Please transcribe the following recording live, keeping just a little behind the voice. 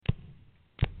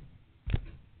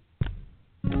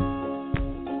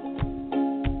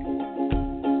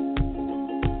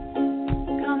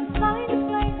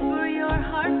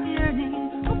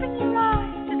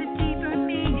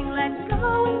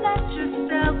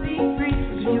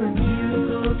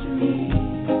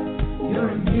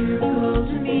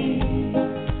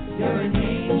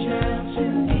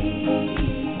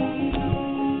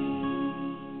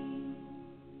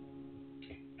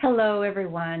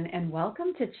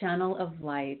Welcome to Channel of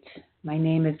Light. My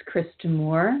name is Krista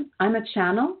Moore. I'm a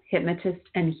channel, hypnotist,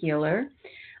 and healer.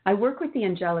 I work with the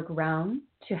angelic realm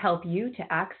to help you to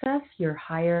access your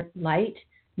higher light,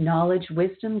 knowledge,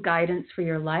 wisdom, guidance for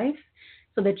your life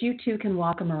so that you too can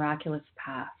walk a miraculous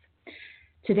path.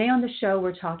 Today on the show,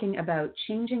 we're talking about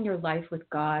changing your life with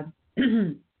God.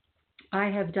 I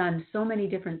have done so many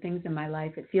different things in my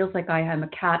life. It feels like I am a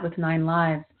cat with 9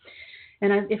 lives.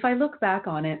 And if I look back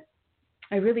on it,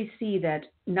 I really see that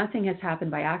nothing has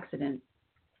happened by accident.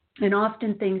 And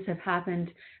often things have happened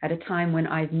at a time when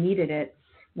I've needed it,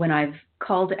 when I've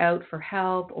called out for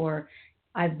help or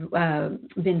I've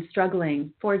been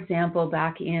struggling. For example,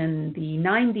 back in the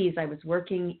 90s, I was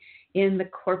working in the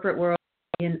corporate world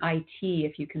in IT,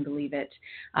 if you can believe it.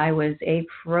 I was a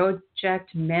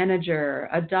project manager,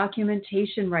 a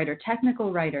documentation writer,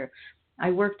 technical writer.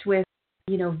 I worked with,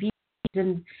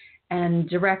 VPs and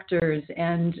directors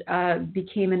and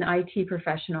became an IT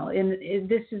professional. And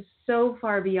this is so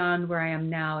far beyond where I am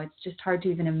now. It's just hard to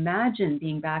even imagine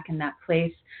being back in that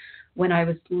place when I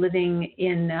was living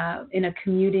in a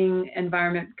commuting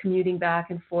environment, commuting back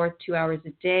and forth 2 hours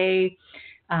a day,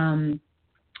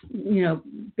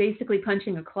 basically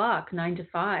punching a clock 9 to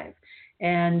 5.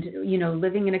 And,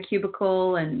 living in a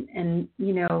cubicle and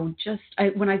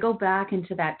when I go back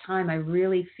into that time, I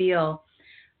really feel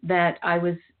that I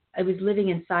was living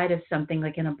inside of something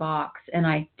like in a box, and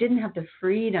I didn't have the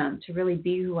freedom to really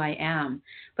be who I am.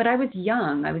 But I was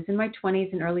young. I was in my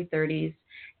 20s and early 30s,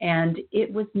 and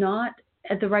it was not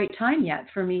at the right time yet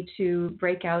for me to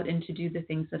break out and to do the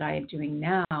things that I am doing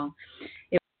now.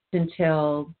 It wasn't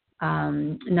until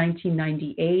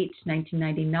 1998,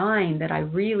 1999 that I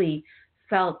really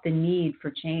felt the need for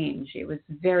change. It was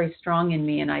very strong in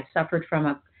me, and I suffered from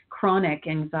a chronic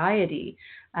anxiety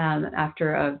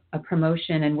after a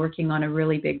promotion and working on a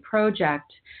really big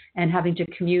project and having to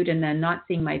commute and then not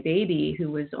seeing my baby, who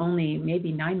was only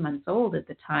maybe 9 months old at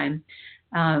the time,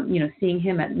 seeing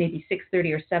him at maybe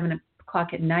 6:30 or 7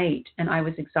 o'clock at night, and I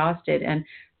was exhausted. And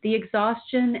the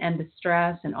exhaustion and the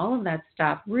stress and all of that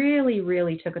stuff really,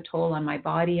 really took a toll on my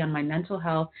body, on my mental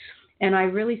health, and I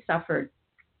really suffered.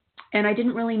 And I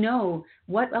didn't really know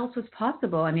what else was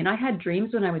possible. I mean, I had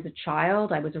dreams when I was a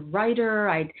child. I was a writer.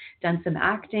 I'd done some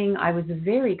acting. I was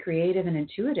very creative and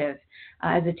intuitive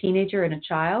as a teenager and a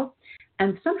child.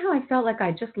 And somehow I felt like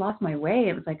I just lost my way.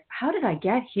 It was like, how did I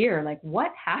get here? Like,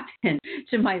 what happened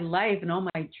to my life and all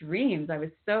my dreams? I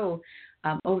was so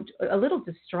a little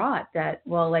distraught that,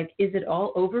 is it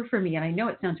all over for me? And I know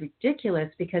it sounds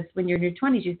ridiculous because when you're in your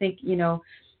 20s, you think,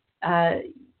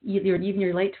 even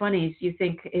your late 20s, you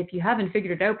think if you haven't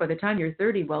figured it out by the time you're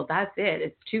 30, well, that's it.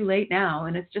 It's too late now.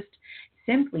 And it's just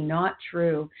simply not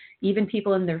true. Even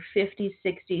people in their 50s,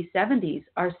 60s, 70s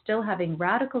are still having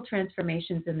radical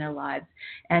transformations in their lives.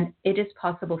 And it is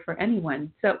possible for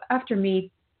anyone. So after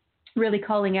me really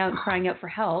calling out and crying out for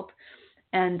help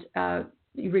and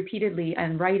repeatedly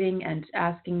and writing and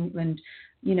asking and,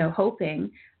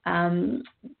 hoping,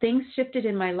 things shifted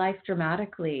in my life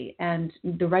dramatically, and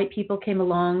the right people came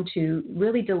along to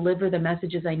really deliver the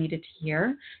messages I needed to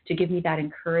hear, to give me that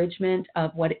encouragement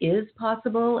of what is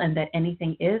possible and that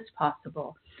anything is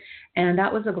possible. And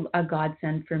that was a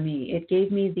godsend for me. It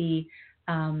gave me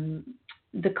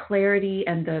the clarity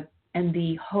and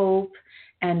the hope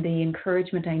and the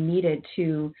encouragement I needed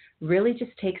to really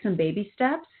just take some baby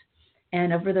steps.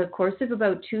 And over the course of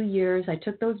about 2 years, I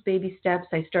took those baby steps.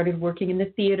 I started working in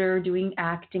the theater, doing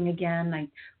acting again. I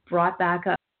brought back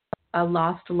a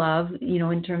lost love,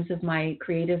 in terms of my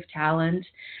creative talent.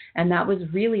 And that was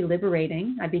really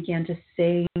liberating. I began to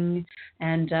sing,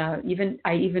 and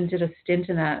I even did a stint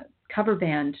in a cover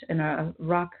band, in a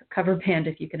rock cover band,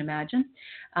 if you can imagine.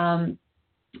 And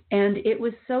it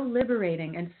was so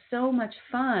liberating and so much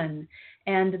fun.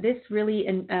 And this really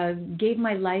gave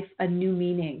my life a new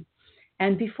meaning.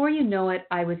 And before you know it,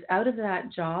 I was out of that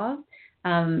job.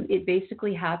 It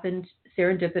basically happened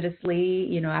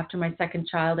serendipitously. After my second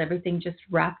child, everything just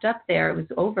wrapped up there. It was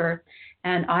over.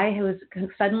 And I was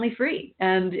suddenly free.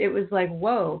 And it was like,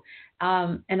 whoa.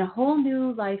 And a whole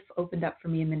new life opened up for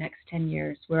me in the next 10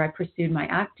 years, where I pursued my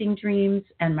acting dreams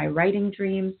and my writing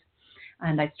dreams.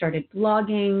 And I started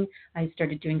blogging. I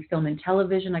started doing film and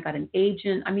television. I got an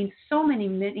agent. I mean, so many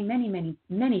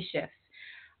shifts.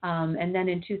 And then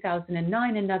in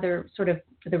 2009, another sort of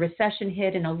the recession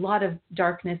hit, and a lot of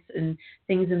darkness and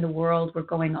things in the world were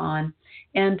going on.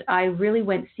 And I really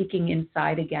went seeking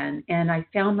inside again, and I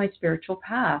found my spiritual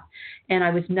path. And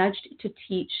I was nudged to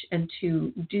teach and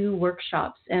to do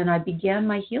workshops, and I began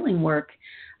my healing work.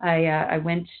 I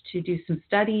went to do some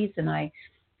studies, and I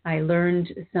I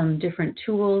learned some different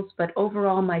tools, but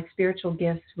overall my spiritual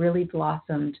gifts really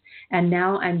blossomed. And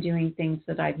now I'm doing things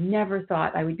that I've never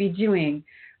thought I would be doing,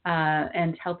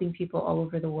 and helping people all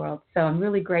over the world. So I'm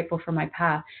really grateful for my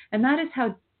path. And that is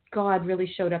how God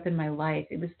really showed up in my life.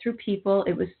 It was through people,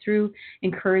 it was through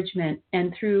encouragement,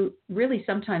 and through really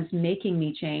sometimes making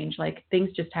me change. Like things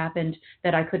just happened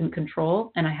that I couldn't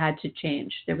control and I had to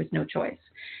change. There was no choice.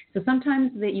 So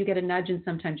sometimes that you get a nudge and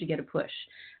sometimes you get a push.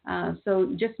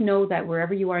 So just know that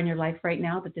wherever you are in your life right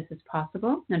now, that this is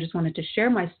possible. I just wanted to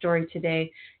share my story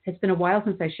today. It's been a while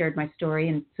since I shared my story,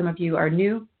 and some of you are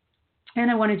new. And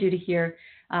I wanted you to hear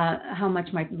how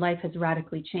much my life has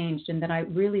radically changed, and that I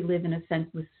really live in a sense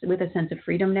with a sense of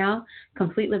freedom now,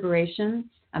 complete liberation.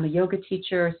 I'm a yoga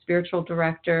teacher, a spiritual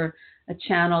director, a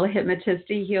channel, a hypnotist,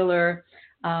 a healer.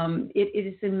 It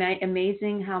is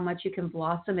amazing how much you can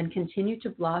blossom and continue to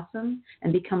blossom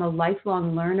and become a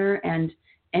lifelong learner and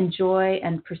enjoy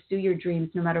and pursue your dreams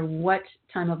no matter what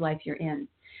time of life you're in.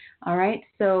 All right,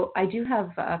 so I do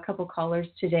have a couple callers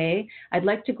today. I'd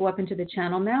like to go up into the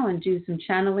channel now and do some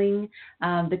channeling.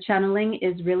 The channeling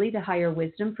is really the higher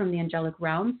wisdom from the angelic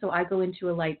realm. So I go into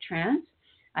a light trance.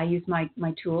 I use my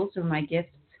tools or my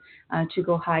gifts to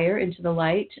go higher into the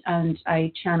light, and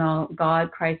I channel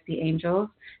God, Christ, the angels.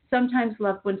 Sometimes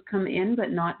loved ones come in,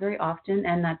 but not very often,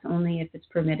 and that's only if it's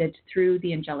permitted through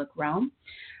the angelic realm.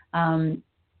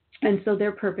 And so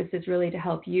their purpose is really to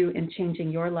help you in changing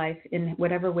your life in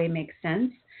whatever way makes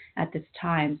sense at this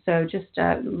time. So just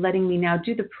letting me now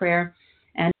do the prayer,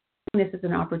 and this is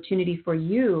an opportunity for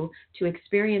you to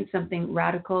experience something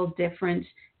radical, different,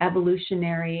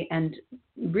 evolutionary, and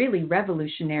really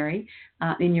revolutionary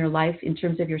in your life in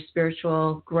terms of your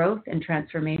spiritual growth and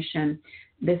transformation.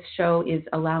 This show is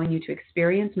allowing you to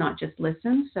experience, not just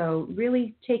listen. So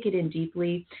really take it in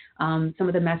deeply. Some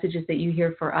of the messages that you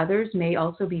hear for others may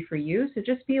also be for you. So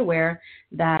just be aware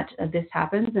that this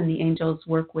happens and the angels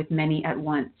work with many at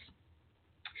once.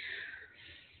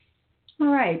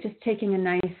 All right, just taking a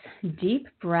nice deep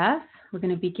breath. We're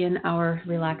going to begin our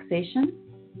relaxation.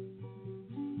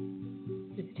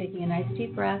 Just taking a nice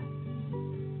deep breath.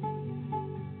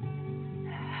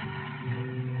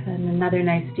 And another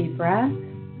nice deep breath.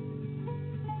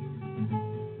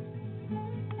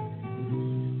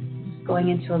 Going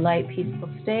into a light, peaceful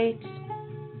state.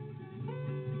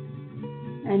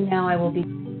 And now I will be.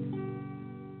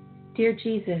 Dear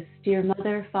Jesus, dear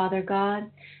Mother, Father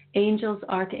God, angels,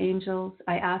 archangels,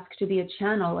 I ask to be a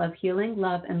channel of healing,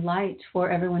 love, and light for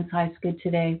everyone's highest good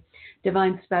today.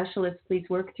 Divine specialists, please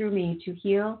work through me to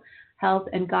heal, help,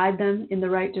 and guide them in the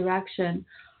right direction,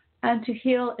 and to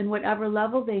heal in whatever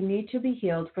level they need to be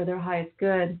healed for their highest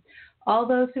good. All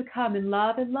those who come in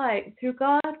love and light through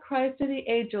God, Christ, and the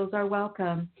angels are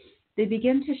welcome. They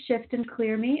begin to shift and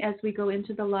clear me as we go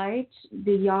into the light.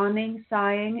 The yawning,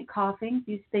 sighing, coughing,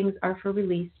 these things are for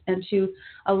release and to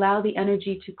allow the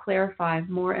energy to clarify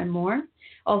more and more.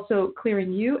 Also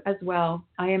clearing you as well.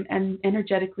 I am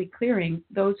energetically clearing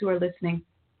those who are listening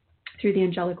through the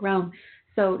angelic realm.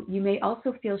 So you may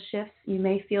also feel shifts, you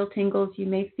may feel tingles, you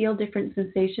may feel different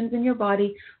sensations in your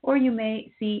body, or you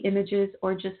may see images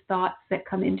or just thoughts that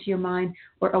come into your mind,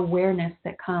 or awareness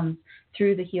that comes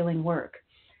through the healing work,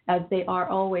 as they are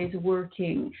always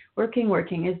working,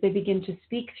 as they begin to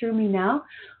speak through me now,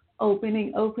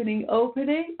 opening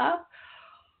up,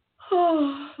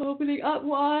 opening up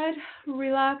wide,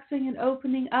 relaxing and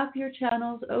opening up your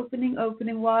channels,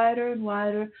 opening wider and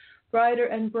wider, brighter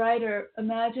and brighter.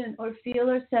 Imagine or feel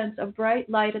or sense a bright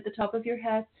light at the top of your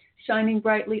head, shining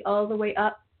brightly all the way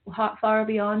up, far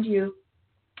beyond you.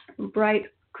 Bright,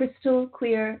 crystal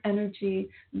clear energy,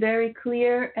 very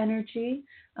clear energy.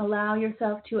 Allow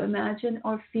yourself to imagine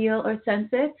or feel or sense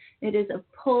it. It is a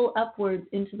pull upwards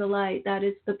into the light. That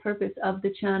is the purpose of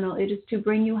the channel. It is to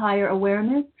bring you higher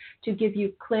awareness, to give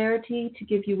you clarity, to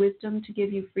give you wisdom, to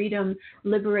give you freedom,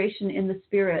 liberation in the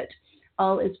spirit.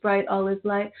 All is bright, all is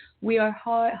light. We are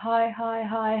high, high, high,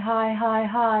 high, high, high,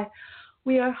 high.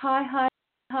 We are high, high,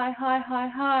 high, high, high,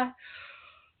 high.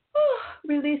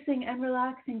 Releasing and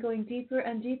relaxing, going deeper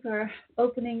and deeper.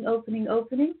 Opening.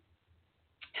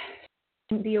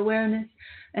 The awareness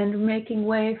and making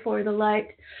way for the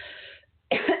light.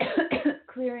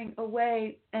 Clearing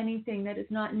away anything that is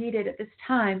not needed at this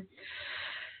time.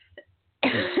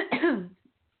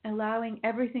 Allowing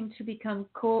everything to become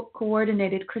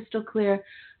coordinated, crystal clear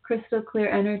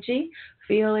energy,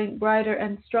 feeling brighter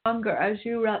and stronger as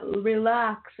you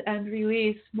relax and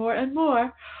release more and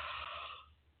more.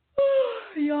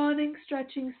 Yawning,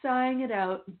 stretching, sighing it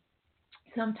out.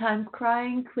 Sometimes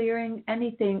crying, clearing,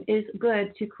 anything is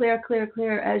good to clear, clear,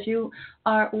 clear. As you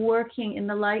are working in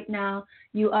the light now,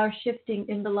 you are shifting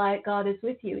in the light. God is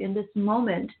with you in this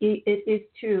moment. It is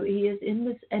true. He is in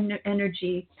this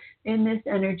energy,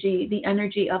 the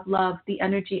energy of love, the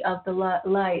energy of the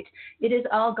light. It is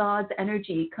all God's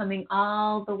energy coming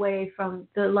all the way from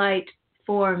the light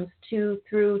forms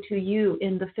through to you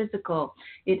in the physical.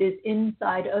 It is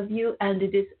inside of you and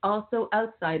it is also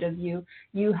outside of you.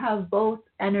 You have both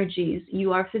energies.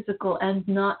 You are physical and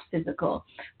not physical.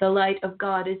 The light of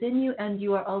God is in you and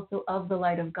you are also of the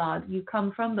light of God. You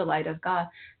come from the light of God.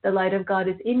 The light of God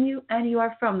is in you and you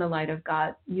are from the light of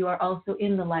God. You are also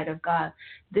in the light of God.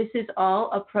 This is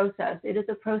all a process. It is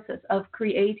a process of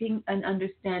creating an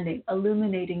understanding,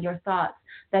 illuminating your thoughts,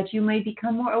 that you may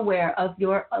become more aware of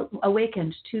your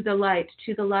awakened to the light,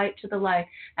 to the light, to the light,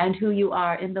 and who you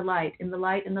are in the light, in the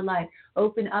light, in the light.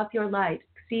 Open up your light.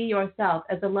 See yourself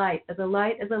as a light, as a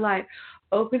light, as a light.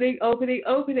 Opening, opening,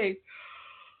 opening.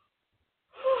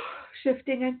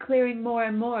 Shifting and clearing more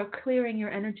and more, clearing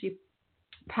your energy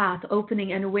path,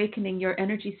 opening and awakening your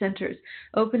energy centers,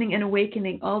 opening and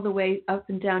awakening all the way up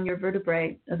and down your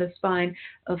vertebrae of the spine,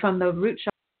 from the root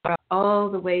chakra all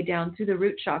the way down through the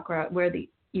root chakra where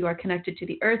you are connected to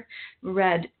the earth,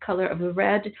 red, color of the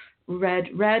red,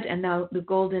 and now the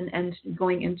golden, and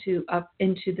going up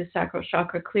into the sacral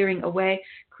chakra, clearing away,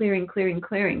 clearing,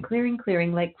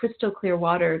 like crystal clear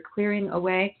water, clearing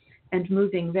away and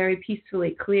moving very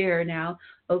peacefully, clear now,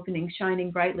 opening, shining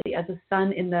brightly as a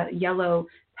sun in the yellow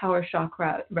power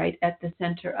chakra, right at the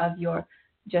center of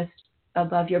just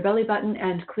above your belly button,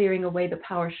 and clearing away the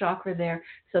power chakra there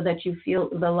so that you feel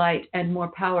the light and more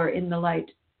power in the light,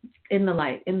 in the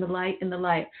light, in the light, in the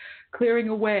light, clearing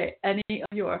away any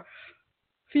of your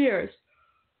fears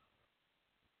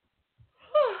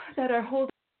that are holding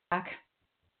you back,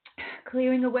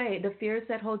 clearing away the fears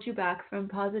that hold you back from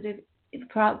positive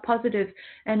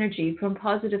energy, from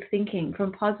positive thinking,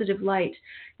 from positive light.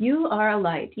 You are a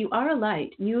light. You are a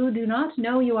light. You do not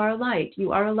know you are a light.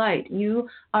 You are a light. You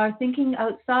are thinking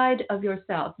outside of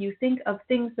yourself. You think of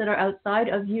things that are outside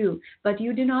of you, but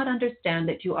you do not understand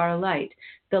that you are a light.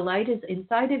 The light is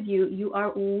inside of you. You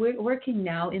are working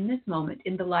now in this moment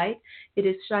in the light. It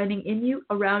is shining in you,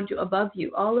 around you, above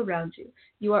you, all around you.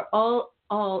 You are all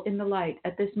in the light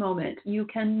at this moment. You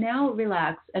can now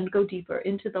relax and go deeper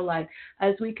into the light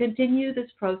as we continue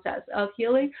this process of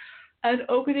healing and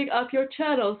opening up your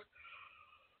channels.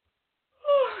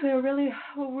 They're really,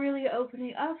 really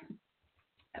opening up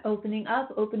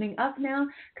now,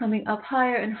 coming up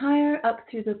higher and higher, up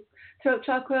through the throat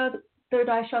chakra, third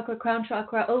eye chakra, crown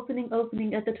chakra,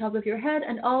 opening at the top of your head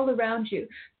and all around you.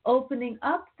 Opening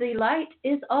up, the light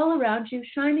is all around you,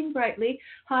 shining brightly,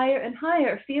 higher and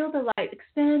higher. Feel the light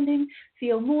expanding.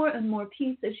 Feel more and more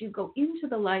peace as you go into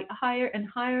the light, higher and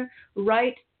higher,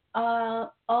 right,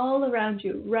 all around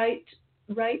you, right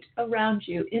around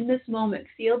you in this moment.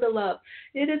 Feel the love.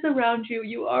 It is around you.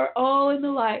 You are all in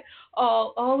the light,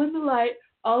 all in the light,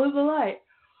 all in the light.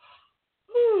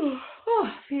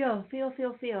 Feel.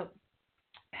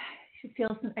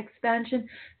 Feel some expansion,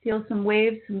 feel some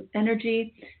waves, some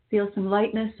energy, feel some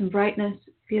lightness, some brightness,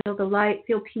 feel the light,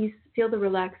 feel peace, feel the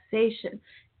relaxation,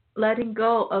 letting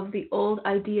go of the old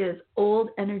ideas, old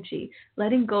energy,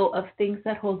 letting go of things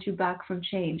that hold you back from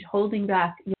change, holding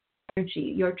back your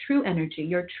energy, your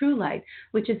true light,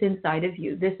 which is inside of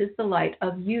you. This is the light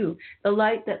of you, the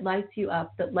light that lights you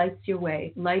up, that lights your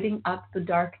way, lighting up the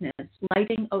darkness,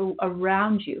 lighting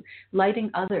around you, lighting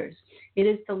others. It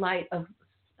is the light of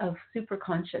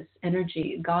superconscious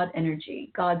energy, God's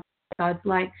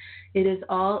light. It is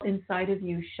all inside of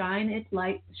you. Shine it,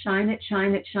 light, shine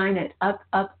it, up,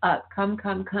 come,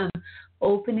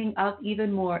 opening up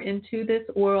even more into this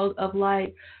world of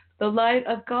light. The light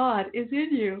of God is in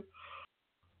you.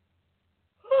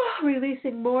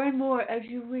 Releasing more and more as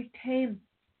you retain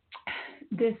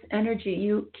this energy.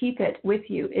 You keep it with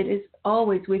you. It is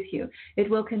always with you. It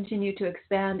will continue to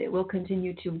expand. It will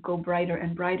continue to go brighter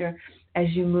and brighter as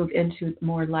you move into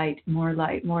more light.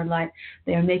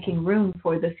 They are making room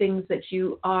for the things that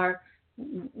you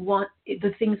want,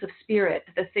 the things of spirit,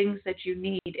 the things that you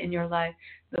need in your life,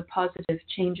 the positive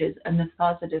changes and the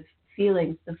positive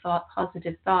feelings, the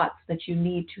positive thoughts that you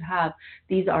need to have.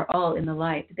 These are all in the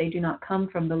light. They do not come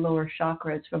from the lower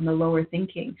chakras, from the lower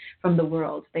thinking, from the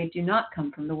world. They do not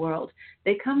come from the world.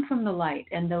 They come from the light,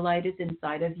 and the light is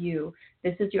inside of you.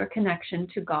 This is your connection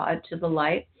to God, to the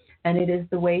light, and it is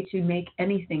the way to make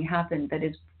anything happen that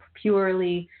is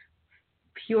purely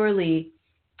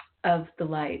of the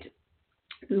light.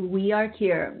 We are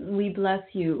here. We bless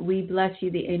you.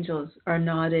 The angels are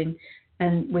nodding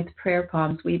and with prayer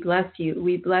palms. We bless you.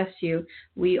 We bless you.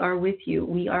 We are with you.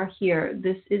 We are here.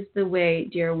 This is the way,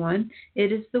 dear one.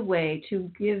 It is the way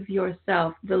to give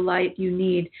yourself the light you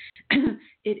need.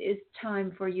 It is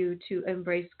time for you to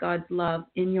embrace God's love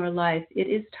in your life. It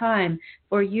is time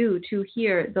for you to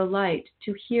hear the light,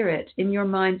 to hear it in your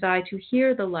mind's eye, to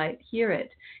hear the light, hear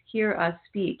it, hear us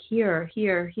speak, hear,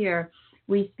 hear, hear.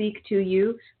 We speak to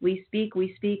you. We speak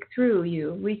through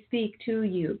you. We speak to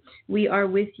you. We are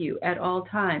with you at all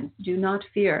times. Do not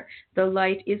fear. The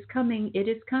light is coming. It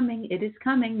is coming. It is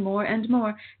coming more and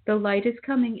more. The light is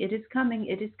coming. It is coming.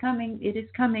 It is coming. It is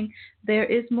coming. There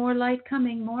is more light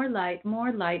coming. More light,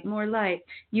 more light, more light.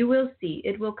 You will see.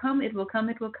 It will come. It will come.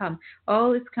 It will come.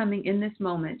 All is coming in this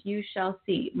moment. You shall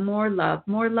see more love,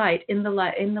 more light in the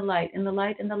light, in the light, in the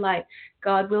light, in the light.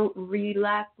 God will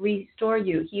restore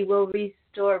you. He will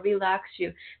restore, relax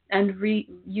you, and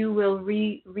you will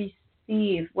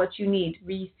receive what you need.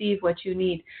 Receive what you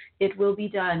need. It will be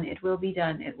done. It will be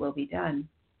done. It will be done.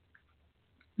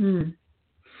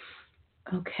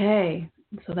 Okay.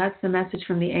 So that's the message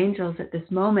from the angels at this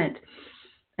moment.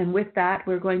 And with that,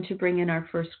 we're going to bring in our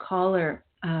first caller,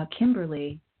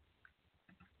 Kimberly.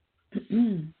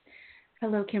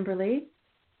 Hello, Kimberly.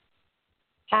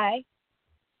 Hi.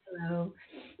 Hello.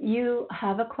 You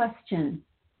have a question.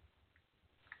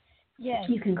 Yes.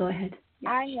 You can go ahead.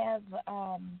 I have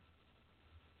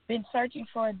been searching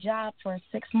for a job for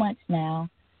 6 months now,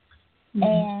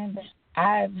 and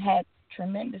I've had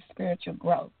tremendous spiritual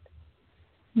growth.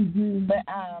 But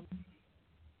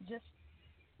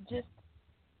just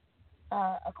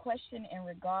a question in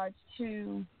regards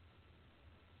to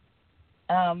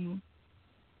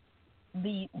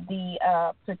the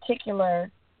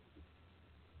particular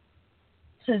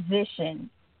position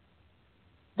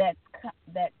that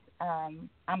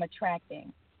I'm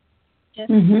attracting. Just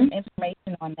some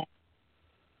information on that.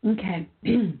 Okay.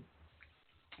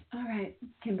 All right,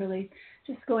 Kimberly.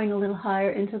 Just going a little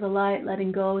higher into the light,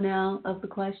 letting go now of the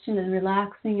question and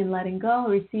relaxing and letting go,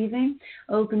 receiving,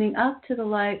 opening up to the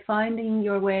light, finding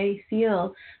your way.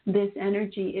 Feel this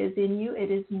energy is in you.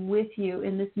 It is with you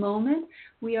in this moment.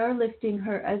 We are lifting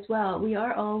her as well. We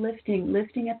are all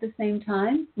lifting at the same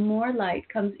time. More light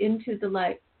comes into the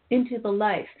light. Into the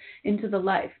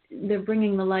life. They're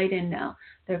bringing the light in now.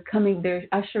 They're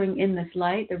ushering in this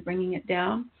light. They're bringing it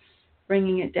down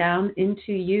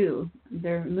into you.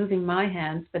 They're moving my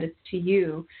hands, but it's to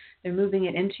you. They're moving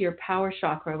it into your power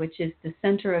chakra, which is the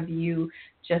center of you,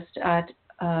 just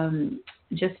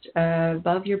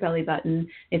above your belly button.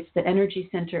 It's the energy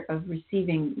center of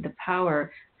receiving the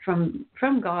power from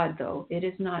God, though. It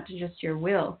is not just your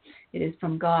will. It is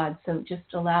from God. So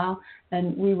just allow,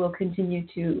 and we will continue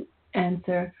to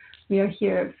answer. We are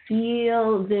here.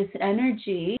 Feel this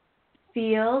energy.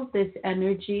 Feel this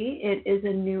energy. It is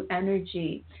a new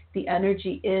energy. The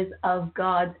energy is of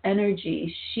God's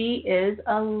energy. She is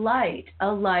a light,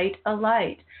 a light, a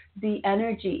light. The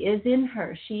energy is in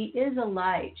her. She is a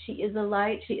light. She is a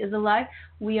light. She is a light.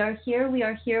 We are here. We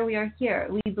are here. We are here.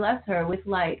 We bless her with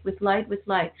light, with light, with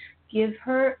light. Give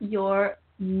her your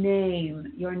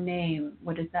name. Your name.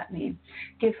 What does that mean?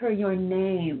 Give her your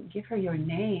name. Give her your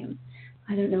name.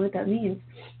 I don't know what that means.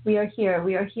 We are here.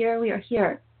 We are here. We are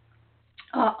here.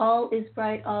 All is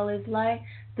bright, all is light.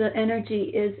 The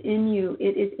energy is in you.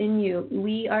 It is in you.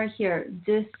 We are here.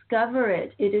 Discover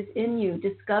it. It is in you.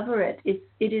 Discover it.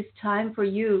 It is time for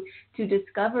you to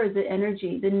discover the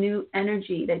energy, the new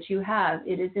energy that you have.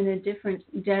 It is in a different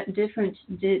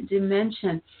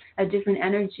dimension, a different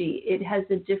energy. It has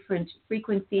a different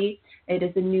frequency. It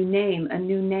is a new name, a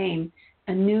new name,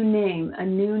 a new name, a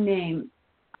new name.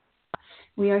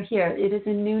 We are here. It is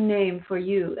a new name for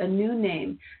you, a new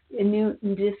name, a new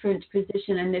different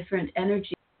position, a different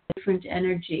energy, different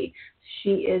energy.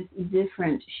 She is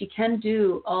different. She can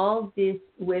do all this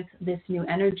with this new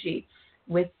energy,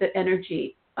 with the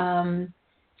energy. I'm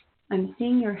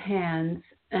seeing your hands,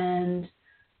 and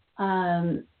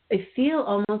I feel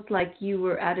almost like you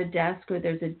were at a desk, or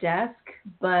there's a desk,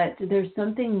 but there's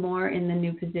something more in the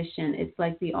new position. It's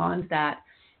like beyond that.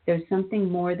 There's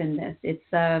something more than this. It's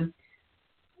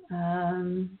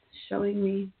showing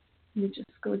me. Let me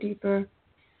just go deeper.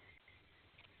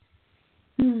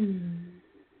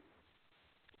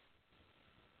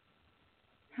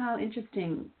 How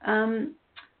interesting. I'm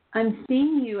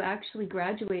seeing you actually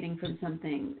graduating from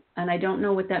something, and I don't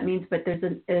know what that means, but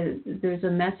there's a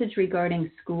message regarding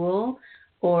school,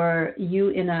 or you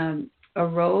in a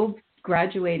robe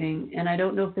graduating, and I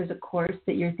don't know if there's a course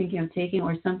that you're thinking of taking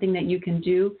or something that you can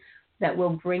do that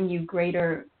will bring you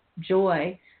greater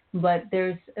joy. But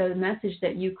there's a message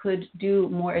that you could do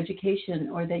more education,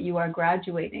 or that you are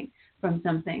graduating from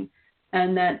something.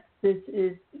 and that this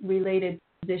is related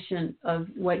position of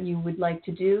what you would like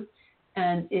to do,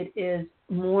 and it is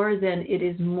more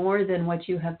than what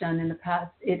you have done in the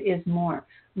past. It is more.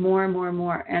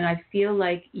 And I feel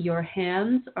like your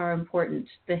hands are important.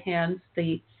 The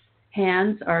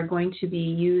hands are going to be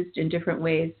used in different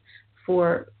ways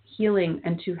for healing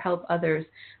and to help others,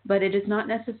 but it is not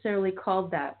necessarily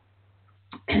called that.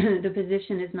 The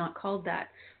position is not called that.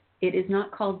 It is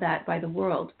not called that by the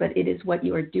world, but it is what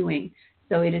you are doing.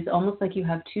 So it is almost like you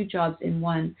have two jobs in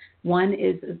one. One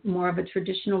is more of a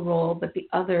traditional role, but the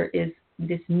other is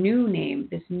this new name,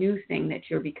 this new thing that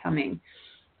you're becoming.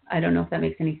 I don't know if that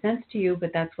makes any sense to you,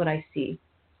 but that's what I see.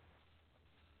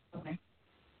 Okay.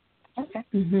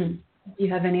 Do you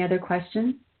have any other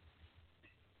questions?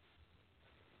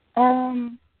 A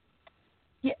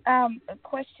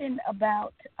question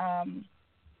about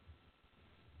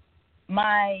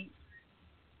my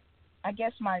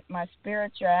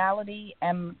spirituality,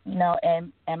 and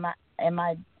am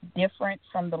I different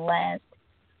from the last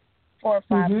 4 or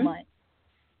 5 months?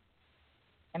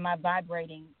 Am I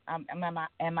vibrating? Am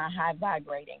I high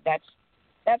vibrating?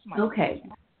 That's my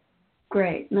question.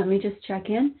 Great. Let me just check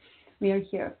in. We are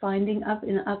here, finding up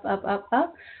and up,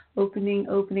 opening.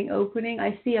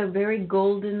 I see a very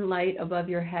golden light above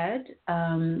your head.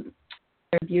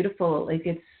 Very beautiful, like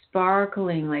it's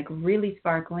sparkling, like really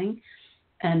sparkling,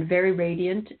 and very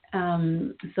radiant.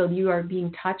 So you are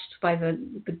being touched by the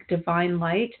divine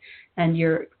light, and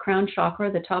your crown chakra,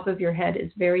 the top of your head,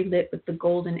 is very lit with the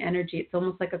golden energy. It's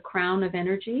almost like a crown of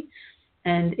energy,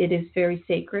 and it is very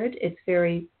sacred. It's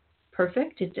very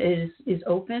perfect. It is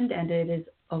opened, and it is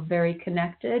very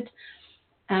connected.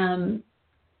 Let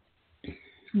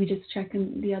me just check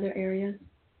in the other areas.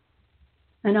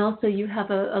 And also you have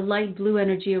a light blue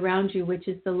energy around you, which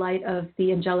is the light of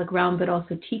the angelic realm, but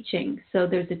also teaching. So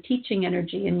there's a teaching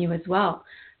energy in you as well.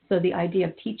 So the idea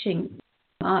of teaching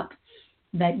up,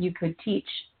 that you could teach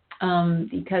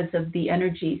because of the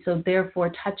energy. So therefore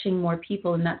touching more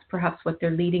people, and that's perhaps what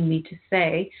they're leading me to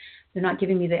say. They're not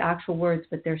giving me the actual words,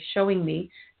 but they're showing me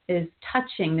is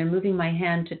touching. They're moving my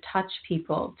hand to touch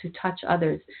people, to touch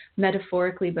others,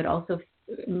 metaphorically, but also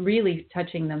really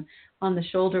touching them on the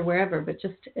shoulder, wherever, but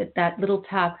just that little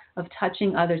tap of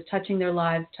touching others, touching their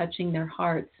lives, touching their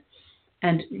hearts,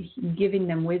 and giving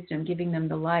them wisdom, giving them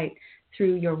the light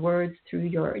through your words, through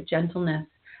your gentleness,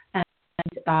 and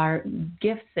our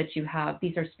gifts that you have.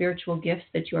 These are spiritual gifts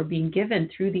that you are being given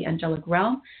through the angelic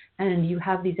realm, and you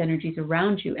have these energies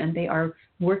around you, and they are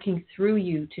working through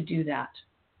you to do that.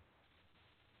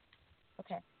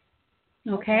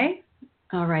 Okay?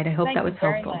 All right. I hope that was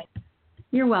helpful. Much.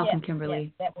 You're welcome,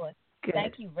 Kimberly. Yes, that was. Good.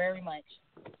 Thank you very much.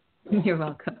 You're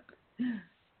welcome.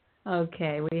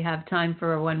 Okay, we have time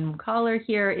for one caller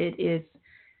here. It is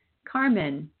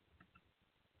Carmen.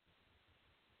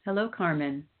 Hello,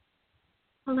 Carmen.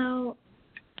 Hello.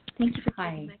 Thank you for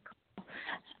taking my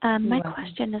call. My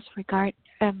question is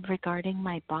regarding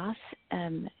my boss.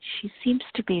 She seems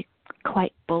to be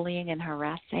quite bullying and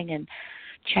harassing and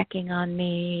checking on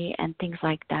me and things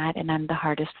like that, and I'm the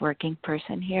hardest working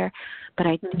person here, but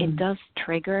it does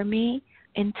trigger me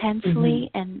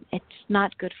intensely, and it's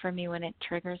not good for me when it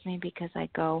triggers me because I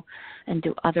go and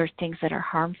do other things that are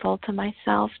harmful to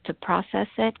myself to process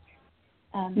it.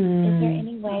 Is there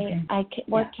any way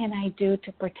what can I do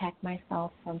to protect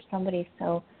myself from somebody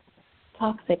so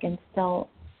toxic and still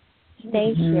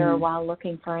stay here while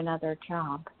looking for another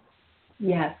job?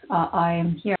 Yes, I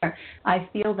am here. I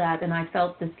feel that, and I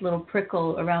felt this little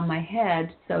prickle around my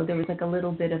head, so there was like a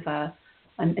little bit of a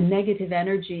negative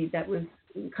energy that was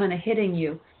kind of hitting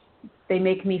you. They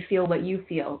make me feel what you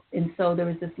feel, and so there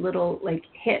was this little like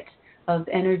hit of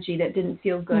energy that didn't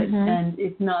feel good, and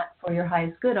it's not for your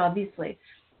highest good, obviously.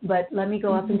 But let me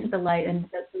go up into the light and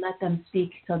let them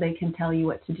speak so they can tell you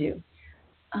what to do.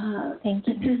 Thank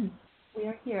you. We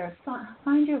are here.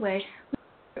 Find your way.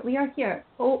 We are here.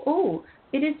 Oh,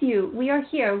 it is you. We are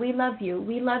here. We love you.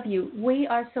 We love you. We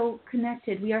are so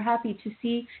connected. We are happy to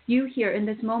see you here in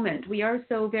this moment. We are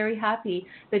so very happy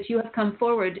that you have come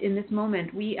forward in this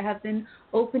moment. We have been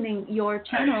opening your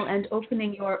channel and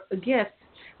opening your gifts.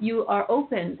 You are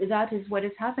open. That is what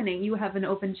is happening. You have an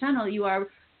open channel. You are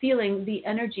feeling the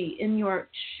energy in your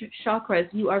chakras.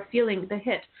 You are feeling the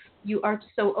hit. You are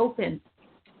so open.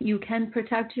 You can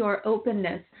protect your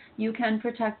openness. You can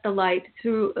protect the light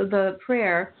through the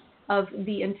prayer of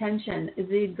the intention,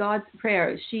 the God's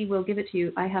prayer. She will give it to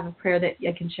you. I have a prayer that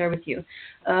I can share with you.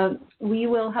 We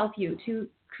will help you to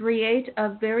create a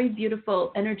very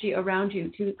beautiful energy around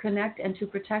you to connect and to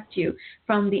protect you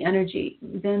from the energy.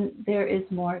 Then there is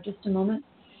more. Just a moment.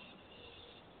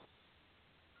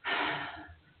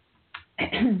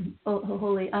 Oh,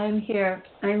 holy, I am here.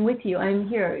 I am with you. I am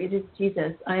here. It is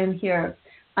Jesus. I am here.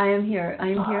 I am here. I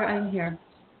am here. I am here.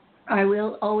 I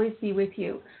will always be with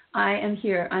you. I am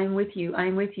here. I am with you. I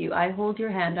am with you. I hold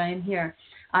your hand. I am here.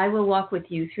 I will walk with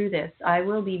you through this. I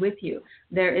will be with you.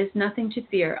 There is nothing to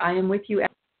fear. I am with you every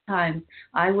time.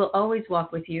 I will always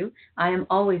walk with you. I am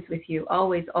always with you.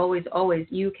 Always, always, always.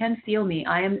 You can feel me.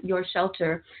 I am your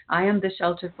shelter. I am the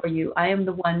shelter for you. I am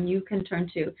the one you can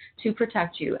turn to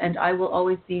protect you. And I will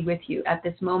always be with you at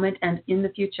this moment and in the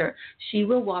future. She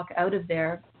will walk out of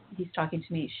there. He's talking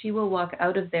to me. She will walk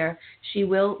out of there. She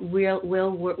will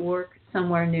work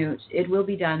somewhere new. It will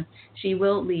be done. She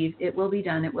will leave. It will be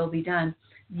done. It will be done.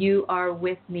 You are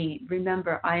with me.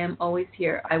 Remember, I am always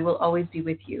here. I will always be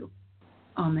with you.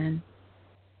 Amen.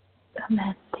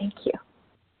 Amen. Thank you.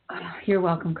 You're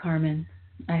welcome, Carmen.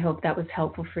 I hope that was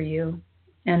helpful for you.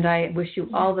 And I wish you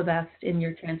all the best in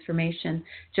your transformation.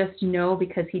 Just know,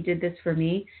 because he did this for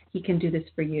me, he can do this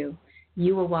for you.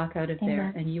 You will walk out of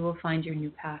there and you will find your new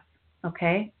path.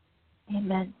 Okay?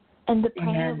 Amen. And the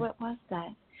prayer, what was that?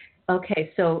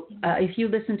 Okay, so if you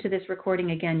listen to this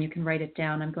recording again, you can write it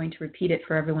down. I'm going to repeat it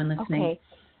for everyone listening. Okay.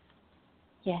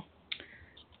 Yes.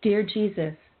 Dear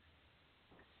Jesus,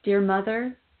 dear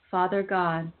Mother, Father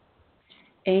God,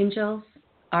 angels,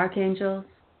 archangels,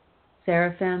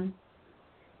 seraphim,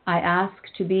 I ask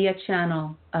to be a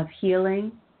channel of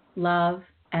healing, love,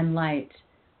 and light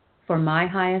for my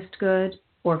highest good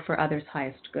or for others'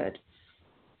 highest good.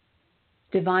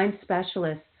 Divine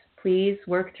specialists, please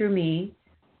work through me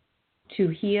to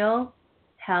heal,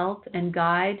 help, and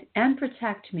guide and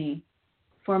protect me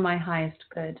for my highest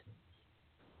good.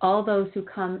 All those who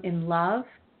come in love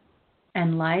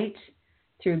and light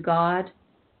through God,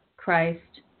 Christ,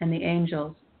 and the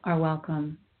angels are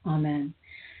welcome. Amen.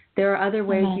 There are other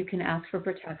ways you can ask for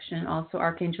protection. Also,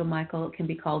 Archangel Michael can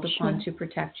be called upon to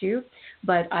protect you.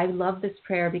 But I love this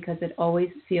prayer because it always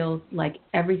feels like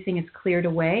everything is cleared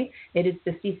away. It is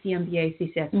the CCMBA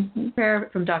CCS prayer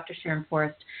from Dr. Sharon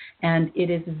Forrest, and it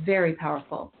is very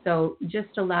powerful. So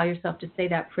just allow yourself to say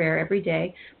that prayer every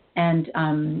day, and,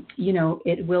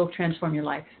 it will transform your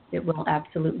life. It will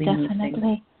absolutely move things.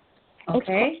 Definitely.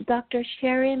 Okay? It's Dr.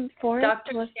 Sharon Forrest.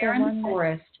 Dr. Sharon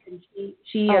Forrest.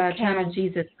 She channeled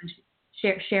Jesus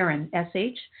when Sharon,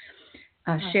 S-H,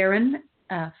 Sharon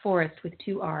Forrest with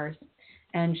 2 R's.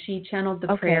 And she channeled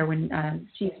the prayer when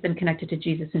she's been connected to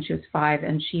Jesus since she was 5.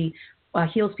 And she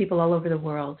heals people all over the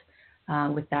world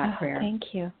with that prayer.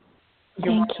 Thank you.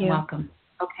 You're welcome.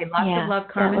 Okay, lots of love,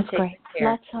 Carmen. That was great.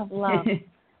 Lots of love.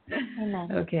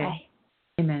 Amen. Okay. Bye.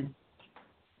 Amen.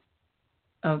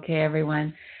 Okay,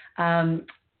 everyone.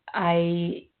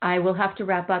 I will have to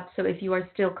wrap up, so if you are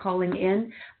still calling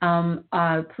in,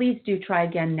 please do try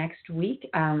again next week,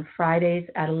 Fridays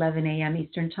at 11 a.m.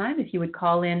 Eastern Time. If you would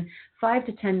call in 5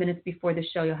 to 10 minutes before the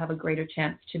show, you'll have a greater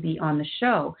chance to be on the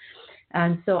show.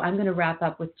 And so I'm going to wrap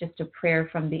up with just a prayer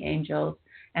from the angels,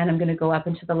 and I'm going to go up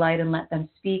into the light and let them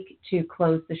speak to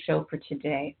close the show for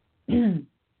today.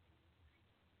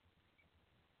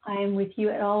 I am with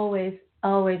you always,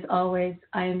 always, always.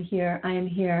 I am here. I am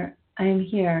here. I am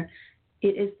here.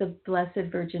 It is the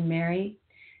Blessed Virgin Mary.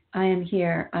 I am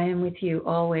here. I am with you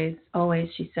always,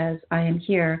 always, she says. I am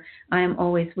here. I am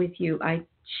always with you. I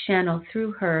channel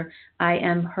through her. I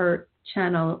am her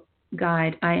channel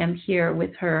guide. I am here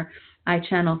with her. I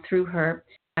channel through her.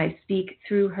 I speak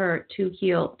through her to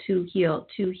heal, to heal,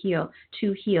 to heal,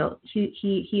 to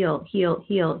heal,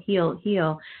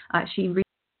 heal. She reaches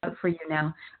out for you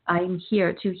now. I am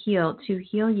here to heal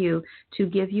you, to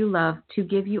give you love, to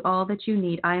give you all that you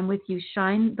need. I am with you.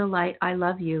 Shine the light. I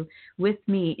love you. With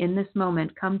me in this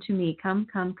moment. Come to me. Come,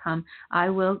 come, come. I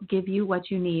will give you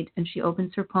what you need. And she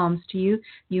opens her palms to you.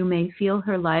 You may feel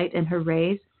her light and her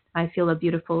rays. I feel a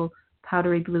beautiful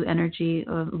powdery blue energy,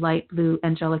 light blue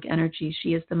angelic energy.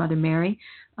 She is the Mother Mary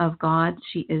of God.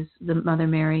 She is the Mother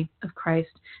Mary of Christ,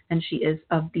 and she is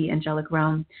of the angelic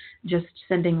realm. Just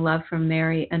sending love from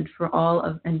Mary and for all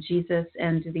of and Jesus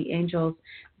and the angels.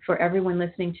 For everyone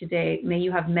listening today, may you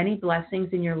have many blessings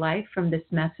in your life from this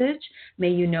message. May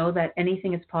you know that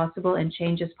anything is possible and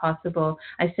change is possible.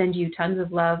 I send you tons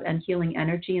of love and healing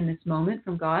energy in this moment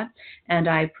from God, and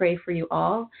I pray for you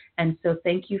all. And so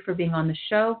thank you for being on the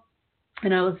show.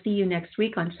 And I will see you next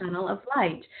week on Channel of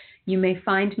Light. You may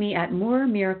find me at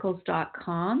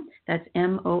mooremiracles.com. That's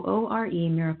MOORE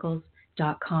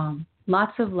miracles.com.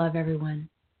 Lots of love, everyone.